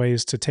is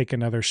poised to take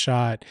another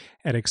shot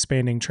at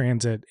expanding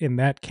transit in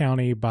that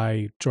county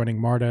by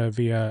joining MARTA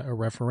via a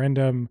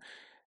referendum.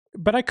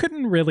 But I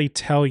couldn't really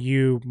tell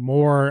you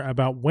more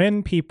about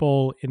when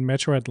people in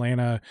metro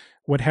Atlanta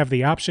would have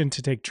the option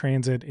to take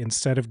transit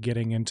instead of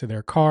getting into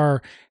their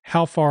car,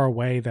 how far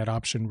away that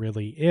option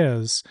really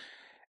is.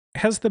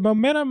 Has the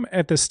momentum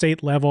at the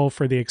state level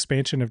for the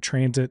expansion of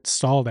transit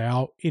stalled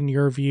out in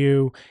your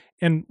view?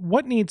 And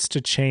what needs to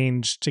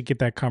change to get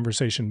that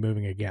conversation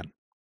moving again?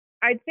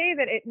 I'd say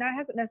that it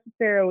hasn't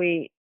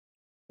necessarily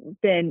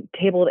been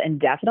tabled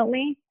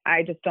indefinitely.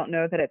 I just don't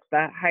know that it's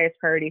the highest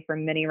priority for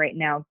many right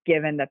now,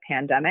 given the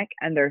pandemic.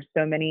 And there's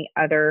so many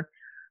other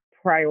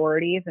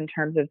priorities in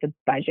terms of the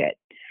budget.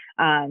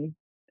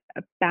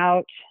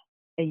 About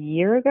a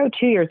year ago,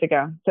 2 years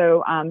ago,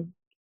 so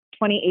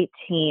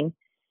 2018,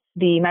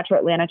 the Metro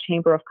Atlanta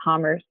Chamber of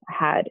Commerce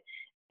had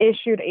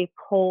issued a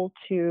poll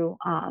to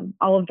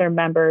all of their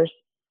members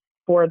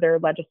for their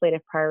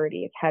legislative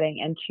priorities heading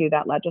into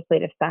that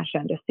legislative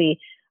session to see,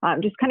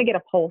 just kind of get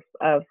a pulse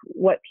of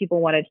what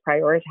people wanted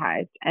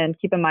prioritized. And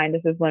keep in mind,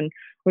 this is when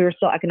we were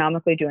still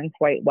economically doing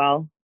quite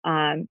well,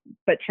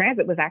 but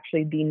transit was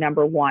actually the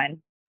number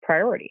one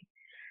priority.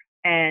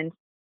 And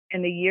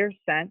in the years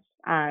since,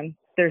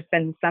 there's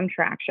been some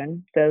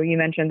traction. So you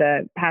mentioned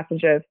the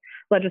passage of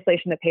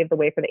legislation that paved the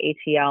way for the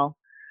ATL.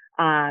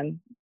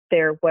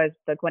 There was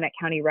the Gwinnett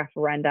County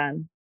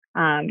referendum,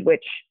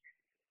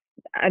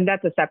 and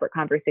that's a separate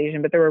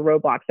conversation, but there were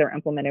roadblocks that were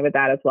implemented with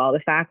that as well. The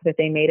fact that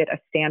they made it a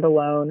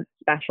standalone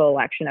special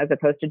election as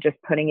opposed to just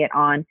putting it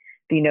on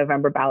the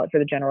November ballot for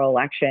the general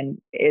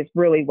election is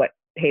really what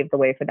paved the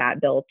way for that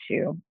bill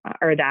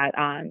or that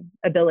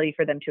ability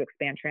for them to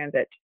expand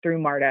transit through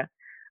MARTA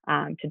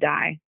to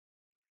die.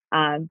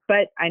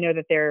 But I know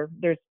that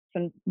there's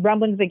some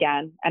rumblings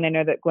again, and I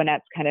know that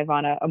Gwinnett's kind of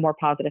on a more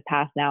positive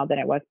path now than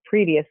it was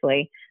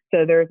previously.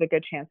 So there's a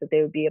good chance that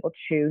they would be able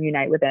to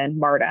unite within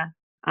MARTA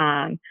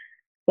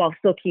while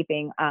still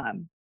keeping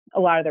a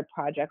lot of their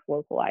projects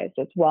localized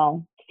as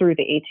well through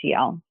the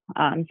ATL.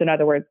 So in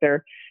other words,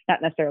 they're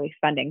not necessarily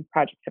funding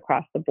projects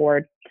across the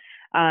board.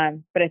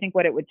 But I think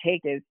what it would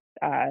take is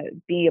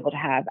being able to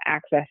have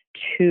access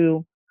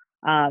to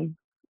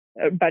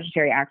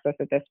budgetary access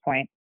at this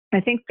point.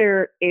 I think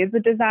there is a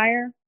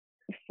desire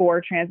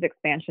for transit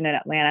expansion in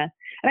Atlanta.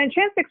 And in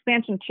transit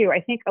expansion too,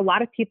 I think a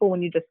lot of people,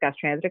 when you discuss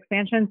transit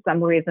expansion,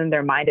 some reason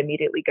their mind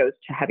immediately goes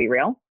to heavy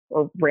rail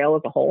or rail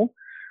as a whole.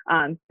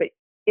 But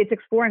it's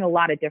exploring a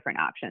lot of different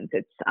options.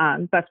 It's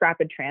bus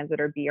rapid transit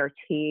or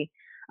BRT.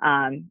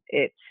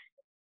 It's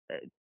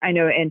I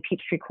know in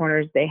Peachtree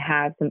Corners, they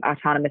have some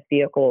autonomous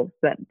vehicles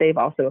that they've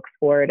also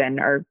explored and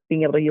are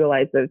being able to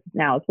utilize those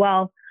now as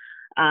well.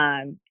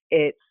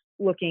 It's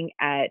looking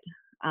at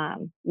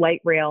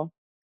light rail,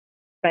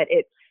 but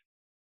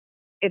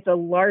it's a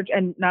large,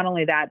 and not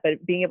only that,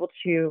 but being able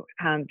to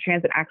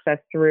transit access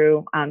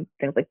through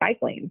things like bike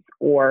lanes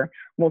or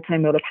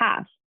multimodal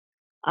paths.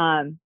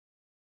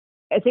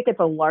 I think it's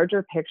a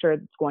larger picture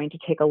that's going to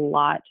take a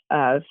lot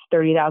of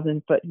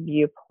 30,000 foot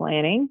view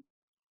planning.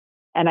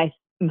 And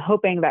I'm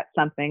hoping that's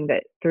something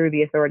that through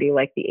the authority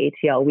like the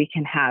ATL, we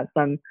can have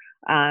some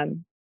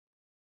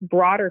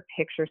broader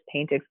pictures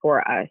painted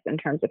for us in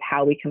terms of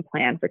how we can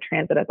plan for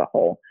transit as a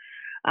whole.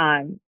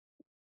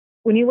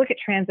 When you look at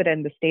transit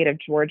in the state of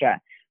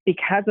Georgia,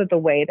 because of the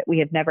way that we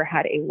have never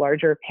had a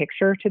larger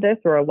picture to this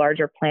or a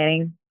larger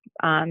planning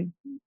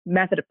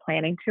method of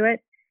planning to it,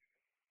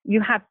 you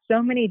have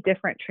so many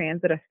different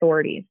transit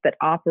authorities that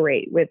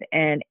operate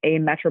within a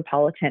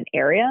metropolitan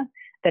area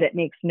that it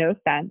makes no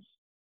sense.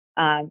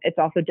 It's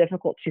also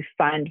difficult to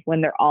fund when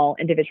they're all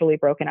individually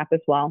broken up as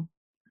well.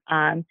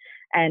 And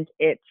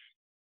it's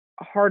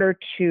harder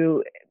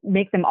to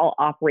make them all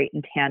operate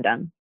in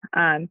tandem.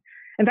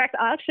 In fact,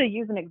 I'll actually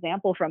use an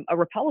example from a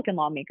Republican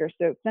lawmaker.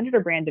 So Senator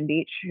Brandon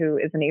Beach, who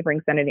is a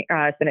neighboring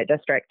Senate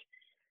district,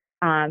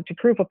 to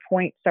prove a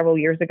point several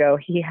years ago,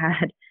 he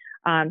had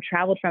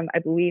traveled from, I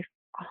believe,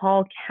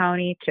 Hall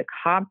County to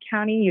Cobb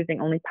County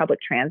using only public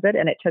transit,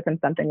 and it took him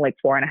something like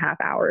 4.5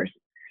 hours.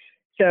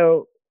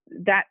 So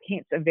that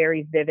paints a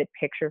very vivid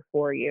picture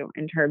for you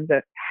in terms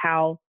of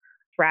how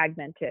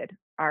fragmented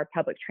our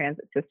public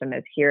transit system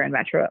is here in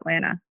Metro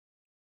Atlanta.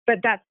 But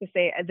that's to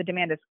say the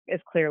demand is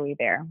clearly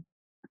there.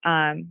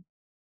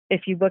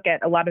 If you look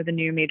at a lot of the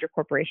new major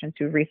corporations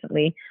who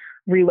recently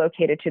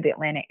relocated to the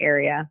Atlanta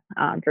area,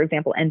 for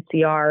example,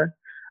 NCR,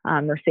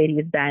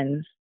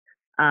 Mercedes-Benz,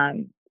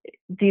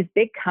 these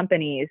big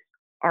companies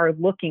are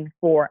looking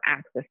for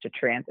access to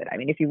transit. I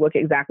mean, if you look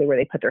at exactly where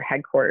they put their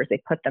headquarters,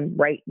 they put them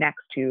right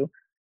next to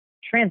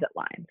transit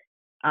lines.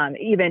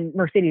 Even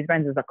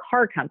Mercedes-Benz is a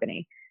car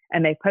company,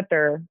 and they put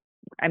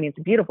it's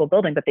a beautiful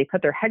building, but they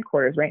put their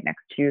headquarters right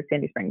next to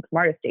Sandy Springs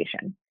MARTA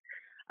station.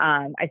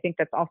 I think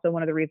that's also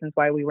one of the reasons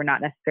why we were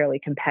not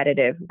necessarily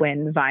competitive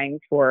when vying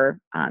for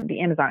the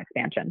Amazon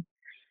expansion.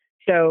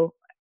 So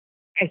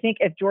I think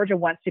if Georgia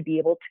wants to be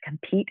able to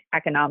compete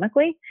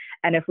economically,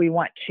 and if we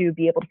want to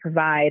be able to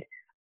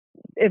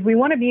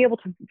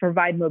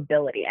provide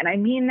mobility, and I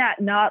mean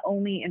that not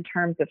only in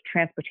terms of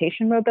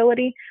transportation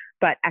mobility,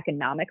 but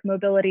economic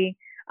mobility,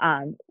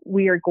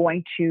 we are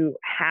going to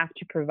have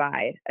to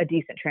provide a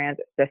decent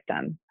transit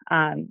system.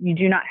 You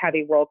do not have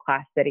a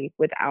world-class city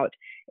without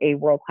a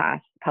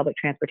world-class public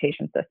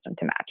transportation system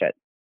to match it.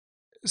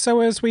 So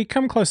as we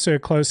come close to a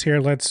close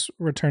here, let's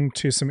return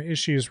to some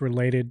issues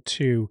related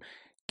to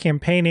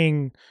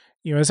campaigning.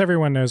 As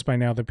everyone knows by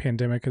now, the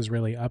pandemic has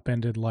really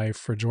upended life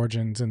for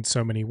Georgians in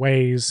so many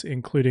ways,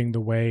 including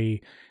the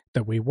way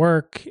that we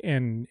work.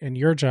 And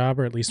your job,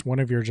 or at least one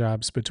of your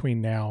jobs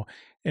between now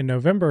and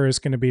November, is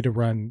going to be to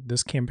run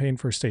this campaign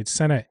for state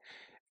senate.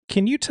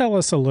 Can you tell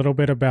us a little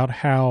bit about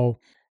how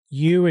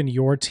you and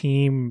your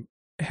team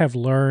have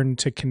learned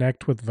to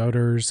connect with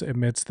voters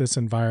amidst this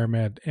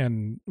environment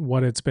and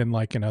what it's been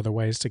like in other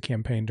ways to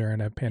campaign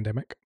during a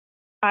pandemic?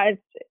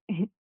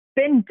 It's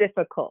been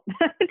difficult,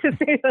 to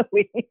say the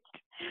least.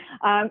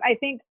 I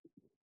think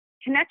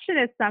connection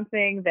is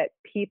something that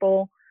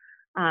people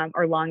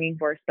are longing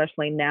for,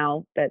 especially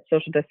now that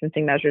social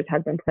distancing measures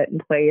have been put in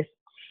place.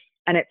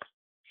 And it's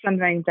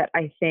something that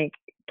I think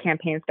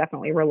campaigns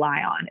definitely rely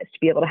on, is to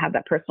be able to have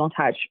that personal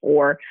touch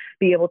or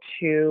be able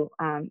to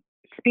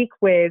speak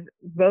with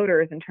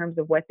voters in terms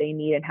of what they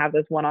need and have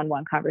those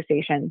one-on-one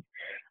conversations.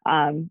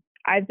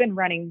 I've been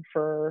running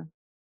for,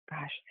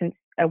 since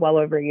well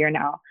over a year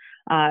now.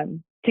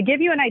 To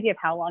give you an idea of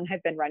how long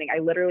I've been running, I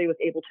literally was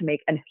able to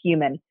make a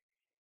human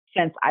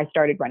since I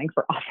started running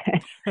for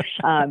office.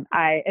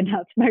 I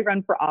announced my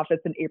run for office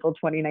in April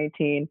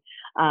 2019.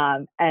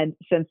 And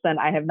since then,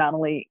 I have not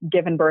only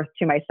given birth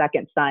to my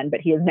second son, but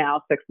he is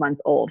now 6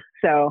 months old.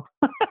 So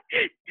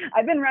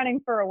I've been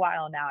running for a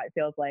while now, it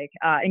feels like.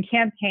 In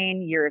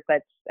campaign years,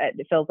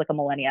 it feels like a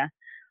millennia.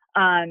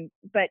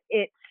 But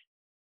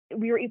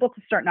we were able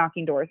to start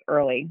knocking doors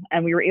early,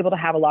 and we were able to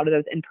have a lot of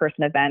those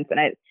in-person events.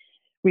 And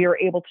we were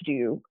able to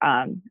do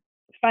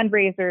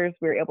fundraisers.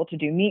 We were able to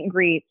do meet and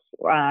greets.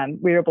 We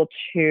were able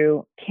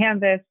to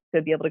canvass,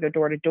 to be able to go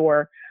door to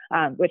door,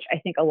 which I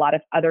think a lot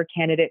of other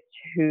candidates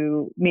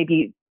who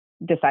maybe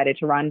decided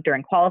to run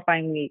during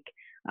qualifying week,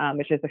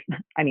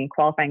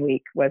 qualifying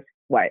week was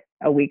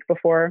a week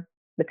before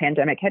the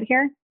pandemic hit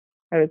here.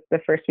 It was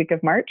the first week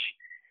of March.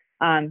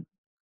 I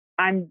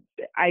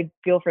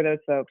feel for those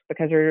folks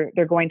because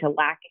they're going to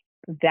lack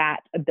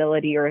that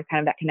ability or kind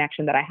of that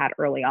connection that I had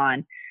early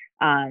on.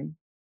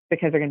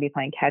 because they're going to be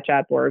playing catch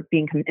up or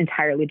being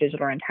entirely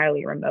digital or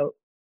entirely remote.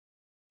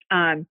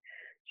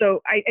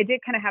 So I did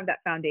kind of have that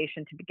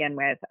foundation to begin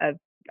with.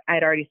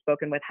 I'd already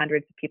spoken with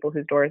hundreds of people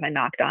whose doors I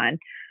knocked on,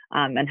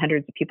 and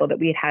hundreds of people that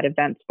we had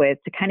events with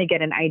to kind of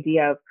get an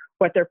idea of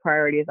what their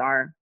priorities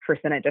are for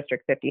Senate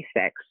District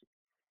 56.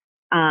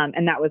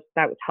 And that was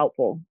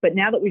helpful. But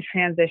now that we've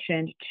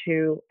transitioned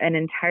to an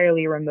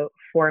entirely remote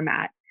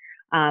format,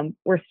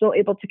 we're still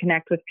able to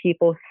connect with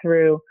people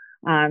through,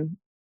 I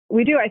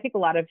think a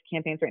lot of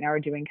campaigns right now are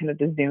doing kind of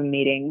the Zoom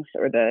meetings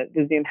or the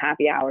Zoom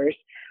happy hours.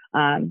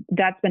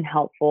 That's been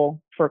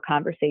helpful for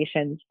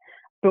conversations.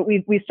 But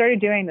we started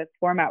doing this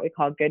format we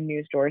call Good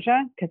News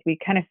Georgia, because we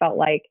kind of felt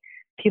like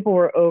people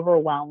were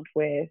overwhelmed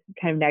with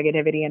kind of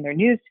negativity in their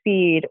news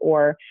feed,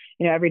 or,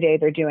 every day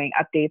they're doing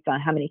updates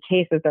on how many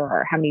cases there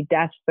are, how many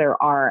deaths there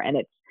are.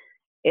 And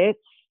it's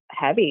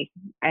heavy.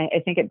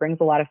 I think it brings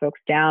a lot of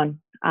folks down,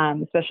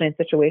 especially in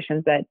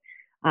situations that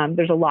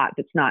there's a lot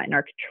that's not in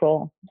our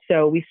control.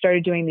 So we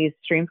started doing these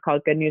streams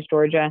called Good News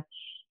Georgia.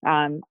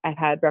 I've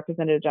had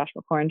Representative Josh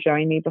McLaurin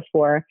join me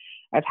before.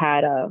 I've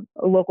had a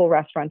local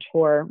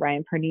restaurateur,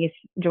 Ryan Pernice,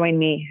 join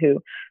me,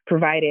 who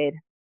provided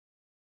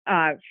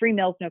free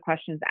meals, no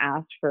questions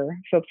asked for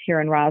folks here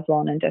in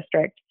Roswell and in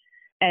district,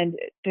 and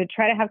to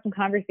try to have some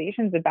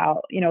conversations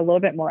about, a little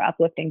bit more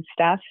uplifting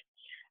stuff.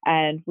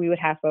 And we would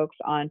have folks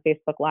on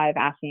Facebook Live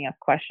asking us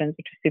questions,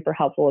 which was super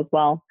helpful as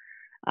well.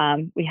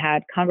 We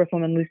had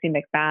Congresswoman Lucy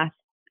McBath,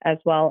 as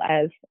well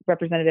as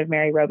Representative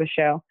Mary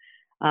Robichaux,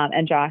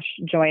 and Josh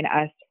join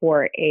us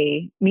for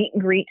a meet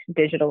and greet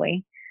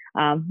digitally,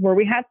 where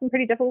we had some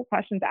pretty difficult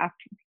questions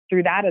asked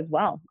through that as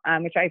well,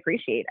 which I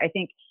appreciate. I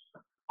think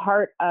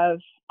part of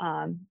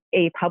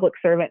a public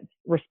servant's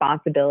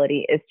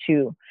responsibility is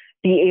to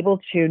be able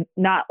to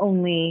not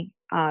only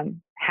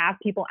have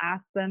people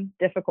ask them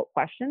difficult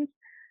questions,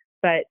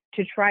 but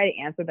to try to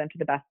answer them to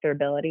the best of their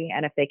ability.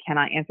 And if they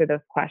cannot answer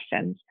those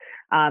questions,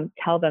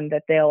 tell them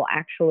that they'll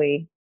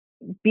actually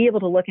be able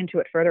to look into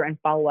it further and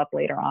follow up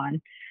later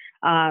on.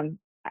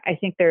 I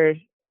think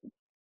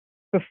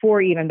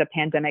before even the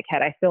pandemic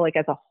hit, I feel like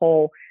as a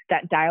whole,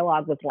 that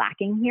dialogue was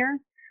lacking here.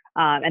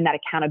 And that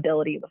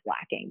accountability was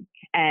lacking.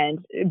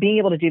 And being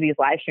able to do these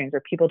live streams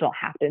where people don't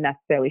have to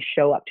necessarily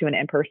show up to an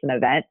in-person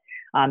event,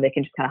 they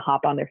can just kind of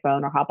hop on their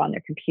phone or hop on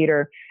their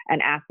computer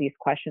and ask these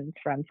questions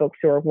from folks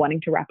who are wanting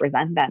to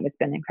represent them. It's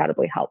been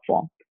incredibly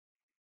helpful.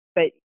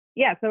 But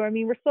yeah, so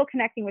we're still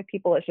connecting with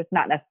people. It's just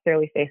not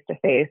necessarily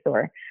face-to-face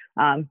or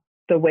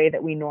the way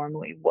that we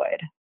normally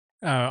would.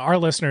 Our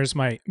listeners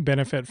might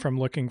benefit from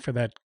looking for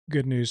that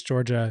Good News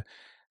Georgia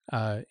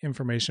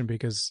information,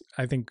 because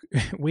I think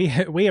we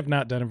have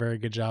not done a very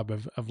good job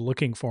of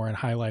looking for and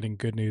highlighting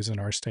good news in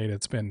our state.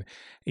 It's been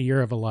a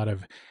year of a lot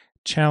of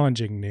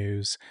challenging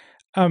news.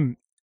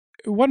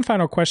 One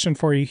final question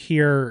for you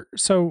here.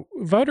 So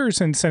voters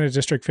in Senate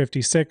District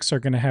 56 are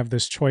going to have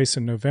this choice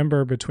in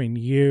November between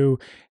you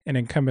and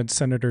incumbent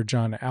Senator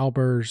John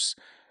Albers.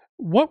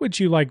 What would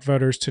you like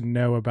voters to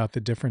know about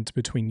the difference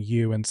between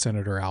you and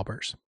Senator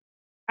Albers?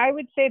 I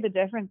would say the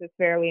difference is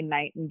fairly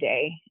night and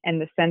day, in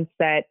the sense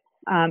that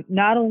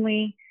not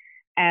only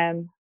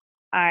am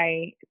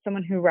I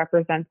someone who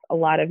represents a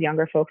lot of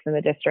younger folks in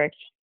the district.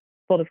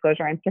 Full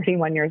disclosure, I'm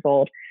 31 years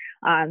old,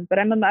 but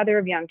I'm a mother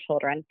of young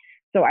children.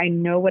 So I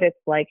know what it's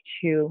like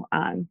to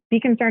be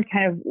concerned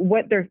kind of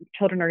what their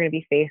children are going to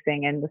be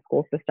facing in the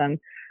school system,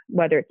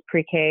 whether it's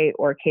pre-K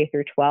or K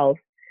through 12.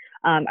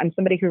 I'm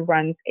somebody who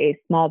runs a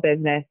small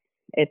business.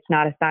 It's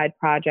not a side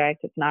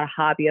project. It's not a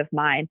hobby of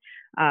mine.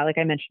 Like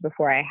I mentioned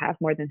before, I have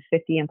more than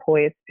 50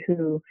 employees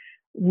who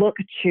look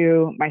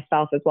to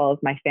myself as well as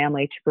my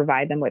family to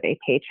provide them with a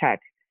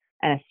paycheck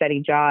and a steady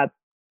job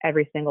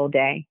every single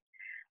day.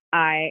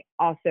 I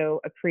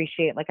also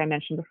appreciate, like I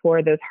mentioned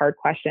before, those hard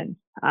questions.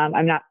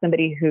 I'm not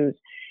somebody who's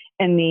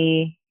in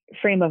the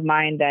frame of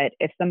mind that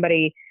if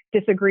somebody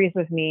disagrees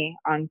with me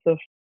on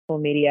social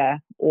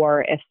media,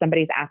 or if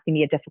somebody's asking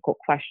me a difficult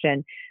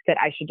question, that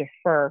I should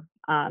defer.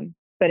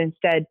 But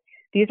instead,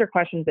 these are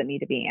questions that need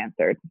to be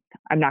answered.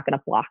 I'm not going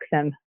to block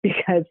them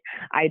because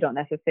I don't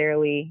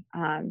necessarily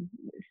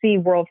see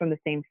world from the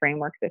same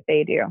framework that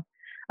they do.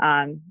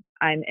 I'm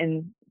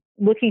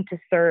looking to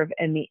serve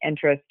in the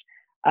interest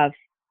of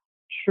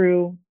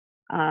true,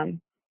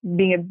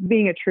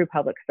 being a true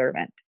public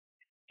servant.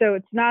 So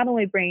it's not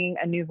only bringing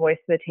a new voice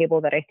to the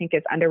table that I think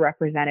is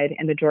underrepresented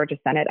in the Georgia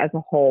Senate as a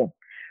whole,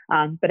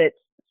 but it's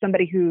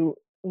somebody who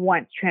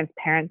wants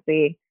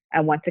transparency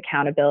and wants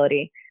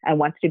accountability and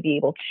wants to be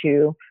able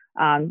to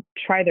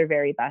try their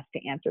very best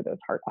to answer those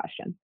hard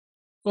questions.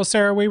 Well,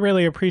 Sarah, we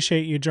really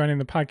appreciate you joining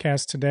the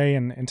podcast today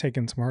and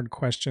taking some hard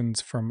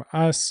questions from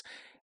us.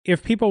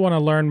 If people want to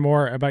learn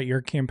more about your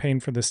campaign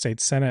for the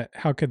state Senate,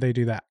 how could they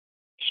do that?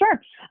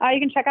 Sure. You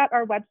can check out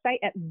our website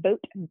at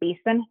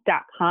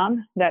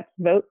votebeeson.com. That's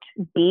vote,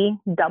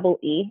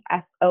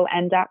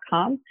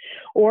 BEESON.com.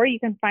 Or you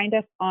can find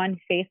us on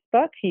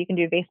Facebook. You can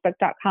do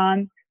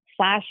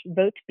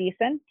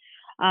facebook.com/votebeeson.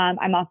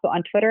 I'm also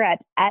on Twitter at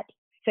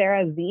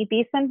Sarah Z.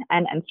 Beeson,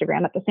 and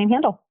Instagram at the same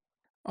handle.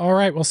 All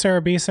right. Well,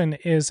 Sarah Beeson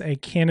is a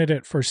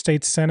candidate for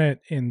State Senate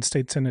in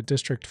State Senate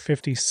District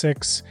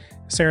 56.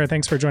 Sarah,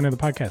 thanks for joining the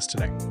podcast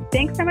today.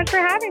 Thanks so much for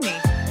having me.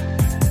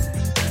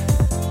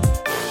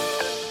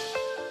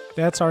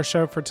 That's our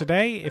show for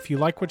today. If you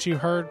like what you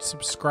heard,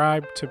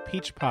 subscribe to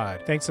Peach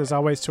Pod. Thanks as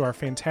always to our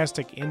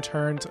fantastic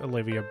interns,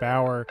 Olivia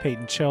Bauer,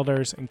 Peyton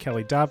Childers, and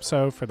Kelly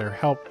Dobso for their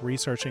help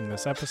researching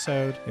this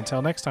episode.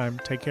 Until next time,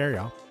 take care,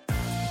 y'all.